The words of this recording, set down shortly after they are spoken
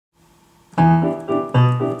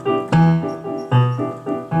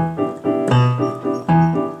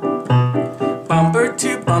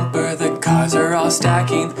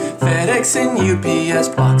tracking. FedEx and UPS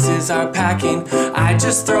boxes are packing. I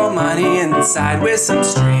just throw money inside with some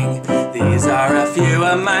string. These are a few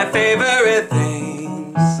of my favorite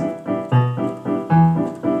things.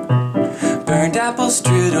 Burned apple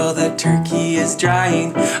strudel, the turkey is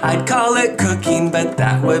drying. I'd call it cooking, but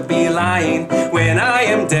that would be lying. When I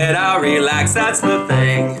am dead, I'll relax, that's the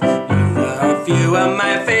thing. You are a few of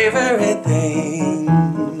my favorite things.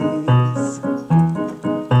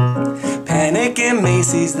 Panic in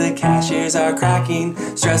Macy's, the cashiers are cracking.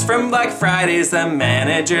 Stress from Black Fridays, the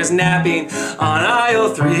manager's napping. On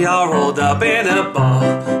aisle 3, all rolled up in a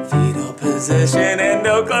ball. Fetal position and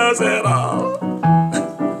no clothes at all.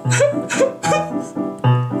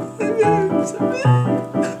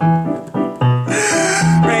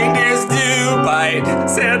 Reindeers do bite,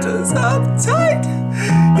 Santa's uptight.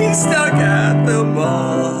 He's stuck at the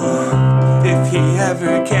mall. If he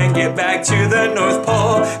ever can get back to the North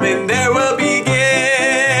Pole, then there will be